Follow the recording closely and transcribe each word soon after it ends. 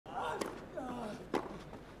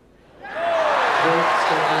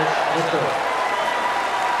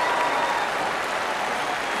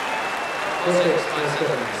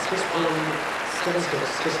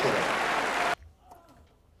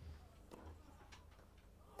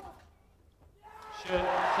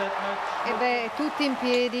E beh, tutti in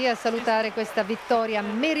piedi a salutare questa vittoria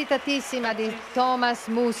meritatissima di Thomas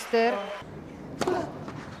Muster.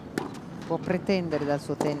 Può pretendere dal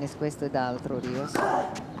suo tennis questo ed altro, Rios. E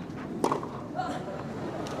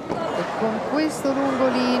con questo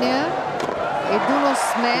lungolinea ed uno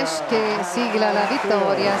smash che sigla la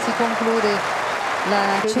vittoria si conclude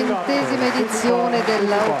la 100ª edizione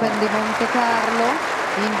dell'Open di Monte Carlo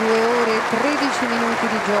in 2 ore e 13 minuti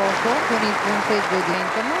di gioco con il punteggio di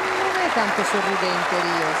 20. Ma non è tanto sorridente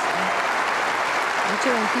Rios,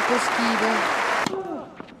 dicevo un tipo schivo.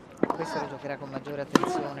 Questo lo giocherà con maggiore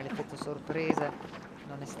attenzione, l'effetto sorpresa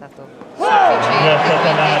non è stato sufficiente,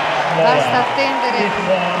 quindi basta attendere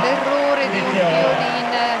l'errore di un violin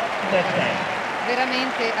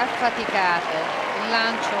veramente affaticato. Il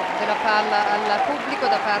lancio della palla al pubblico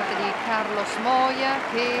da parte di Carlos Moya,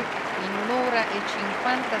 che in 1 ora e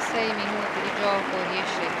 56 minuti di gioco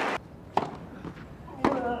riesce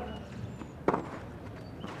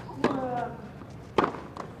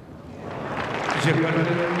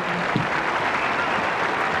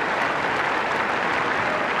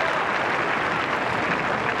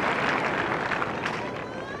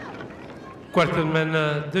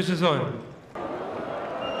Quarterman décision.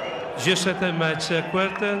 G7 match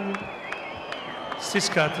quarter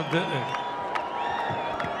 6-4 2-1.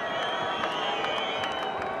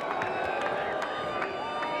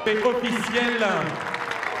 Officielle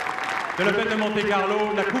de l'Open de Monte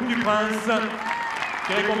Carlo, la Coupe du Prince,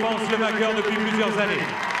 qui récompense le vainqueur depuis plusieurs années.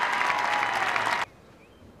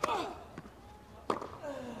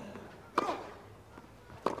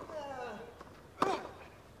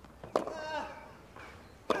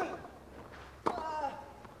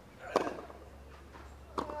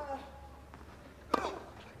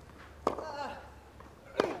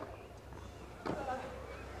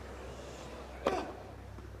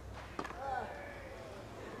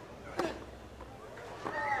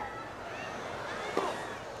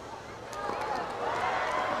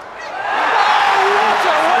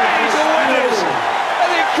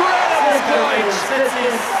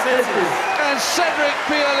 And Cedric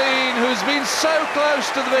Pioline, who's been so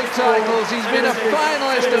close to the big titles, he's been a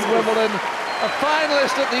finalist at Wimbledon, a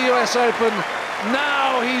finalist at the US Open,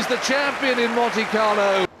 now he's the champion in Monte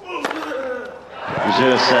Carlo.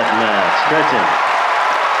 Jeu 7 match, Curtin.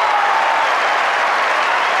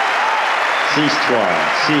 6-3,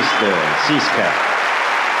 6-2, 6-4,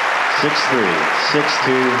 6-3,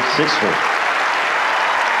 6-2, 6-4.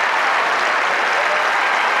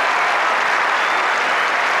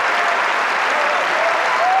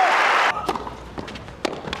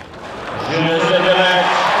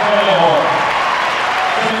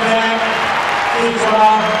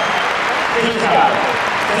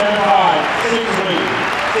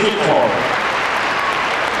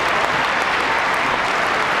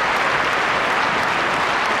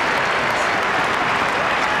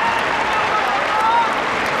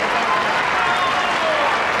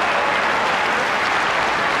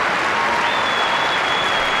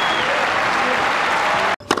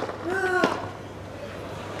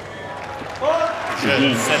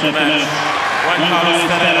 Cette match, Juan Carlos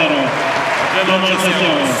Ferrero,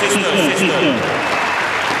 remontation, 6-2, 6-2.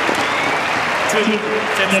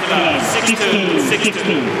 6-2,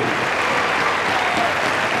 6-2.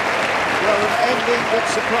 Well, an ending that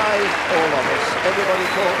surprised all of us. Everybody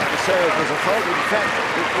thought the serve was a fault. In fact,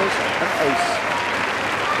 it was an ace.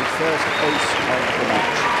 His first ace of the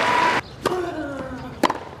match.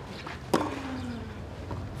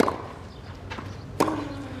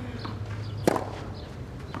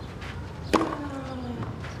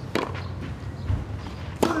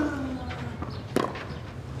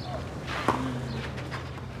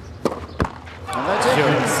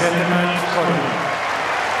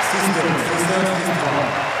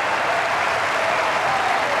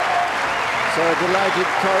 So a delighted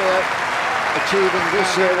Courier achieving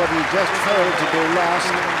this year what he just failed to do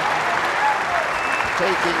last,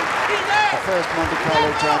 taking the first Monte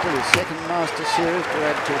Carlo title, his second Master Series to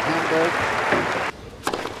add to Hamburg.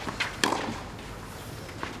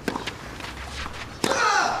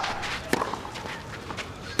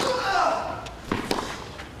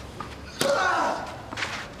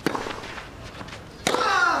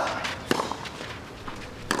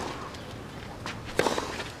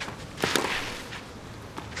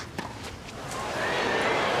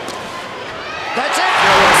 That's it!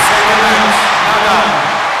 Second match, nadal.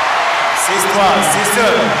 6-3, 6-2,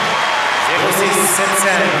 0-6,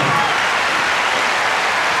 7-7.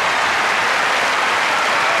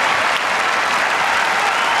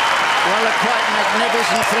 a quite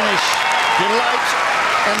magnificent finish. Delight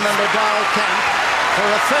in the Nadal camp for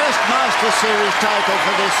a first Masters Series title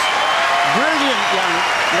for this brilliant young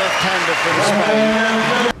left-hander from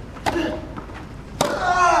Spain.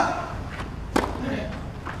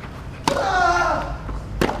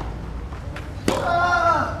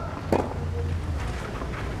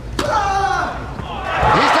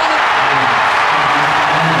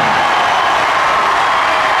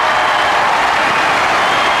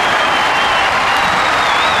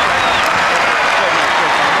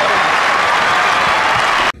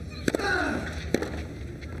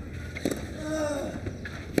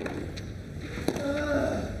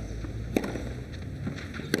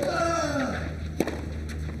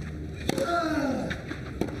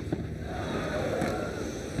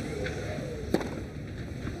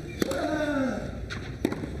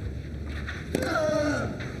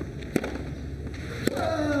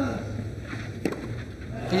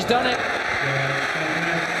 He's done it.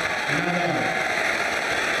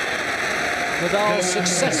 Nadal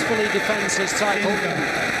successfully defends his title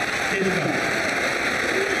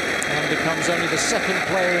and becomes only the second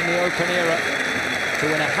player in the Open era to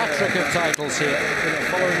win a hat-trick of titles here,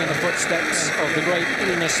 following in the footsteps of the great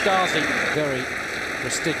Nastase. Very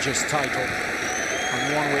prestigious title,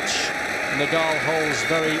 and one which Nadal holds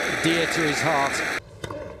very dear to his heart.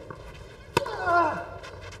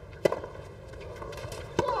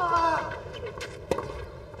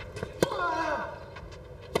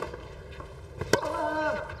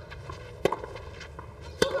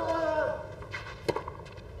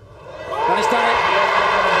 And he's done it.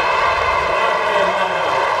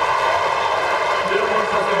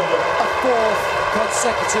 A fourth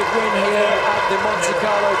consecutive win here at the Monte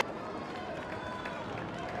Carlo.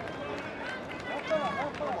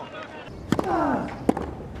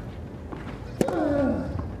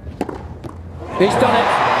 He's done it.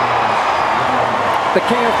 The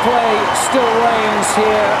king of play still reigns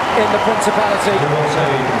here in the Principality.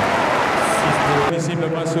 Ici le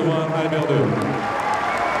prince souverain Albert II.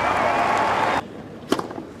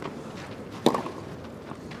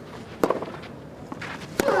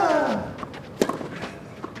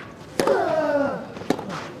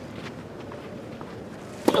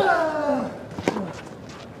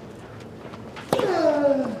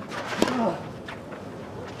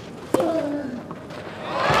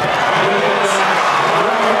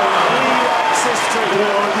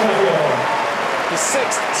 The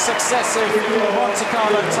sixth successive Monte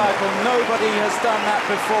Carlo title. Nobody has done that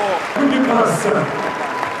before.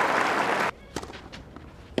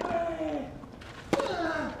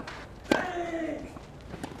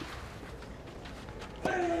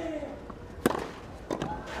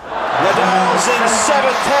 Nadal's in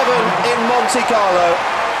seventh heaven in Monte Carlo.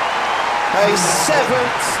 A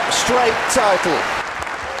seventh straight title.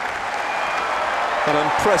 An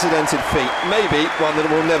unprecedented feat, maybe one that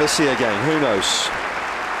we'll never see again, who knows?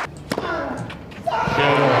 8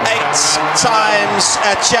 times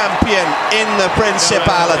a champion in the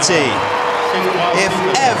Principality. If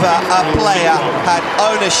ever a player had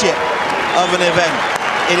ownership of an event,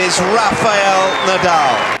 it is Rafael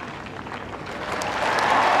Nadal.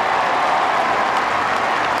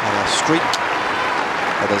 And a streak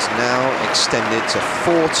that has now extended to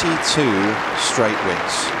 42 straight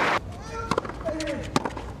wins.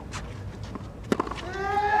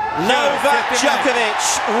 Novak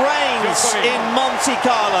Djokovic reigns in Monte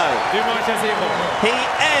Carlo. He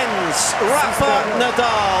ends Rafa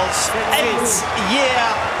Nadal's 8-year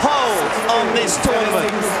hold on this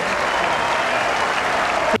tournament.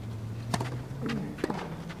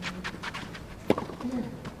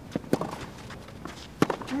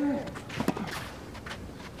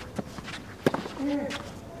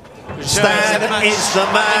 Stan is the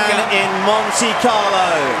man in Monte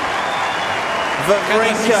Carlo.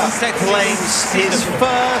 Wawrinka claims his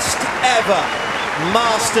first ever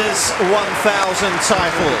Masters 1000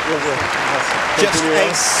 title. Just a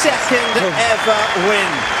second ever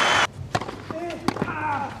win.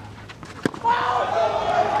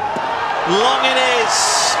 Long it is,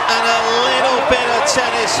 and a little bit of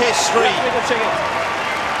tennis history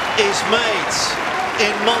is made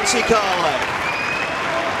in Monte Carlo.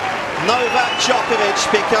 Novak Djokovic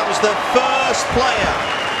becomes the first player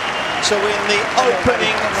to win the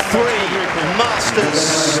opening 3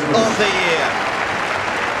 Masters of the year.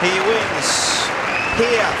 He wins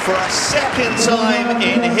here for a second time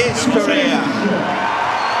in his career.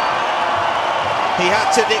 He had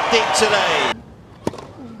to dig deep today.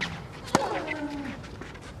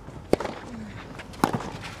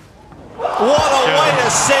 What a way to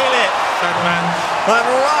seal it! And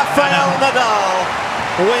Rafael Nadal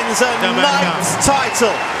wins a 9th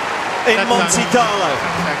title in Monte Carlo.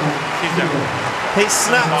 He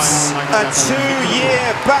snaps a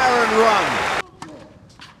 2-year barren run.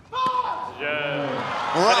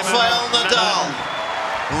 Rafael Nadal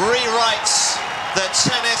rewrites the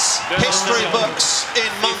tennis history books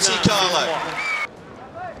in Monte Carlo.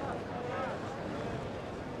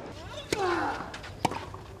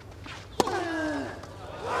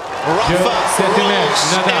 Rafa rules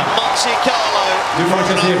in Monte Carlo for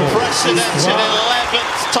an unprecedented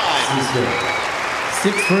 11th time.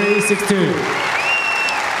 6-3, 6-2.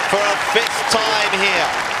 For a 5th time here.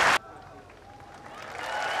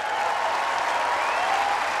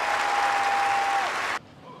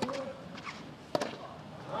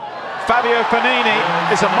 Fabio Panini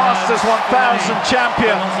is a Masters 1000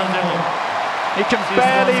 champion. He can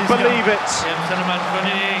barely believe it.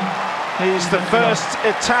 He's the first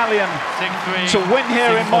Italian to win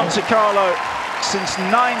here in Monte Carlo since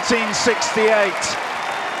 1968.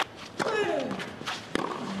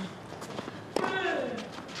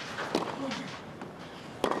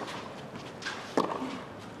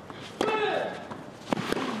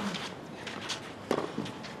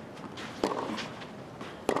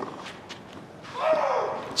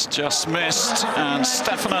 It's just missed, and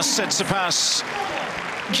Stefanos Tsitsipas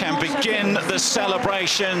can begin the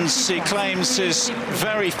celebrations. He claims his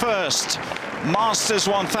very first Masters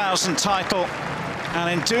 1000 title, and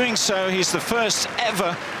in doing so, he's the first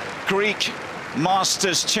ever Greek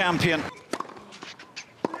Masters champion.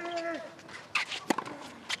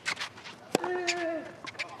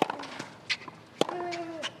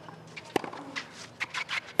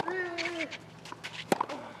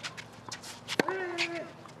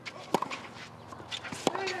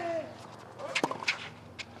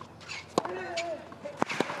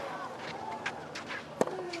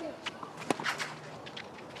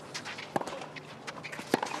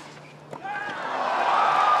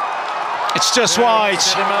 It's just wide,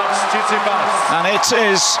 and it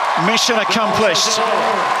is mission accomplished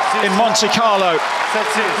in Monte Carlo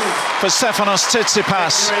for Stefanos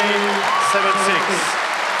Tsitsipas.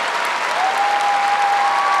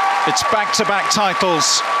 It's back-to-back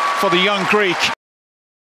titles for the young Greek.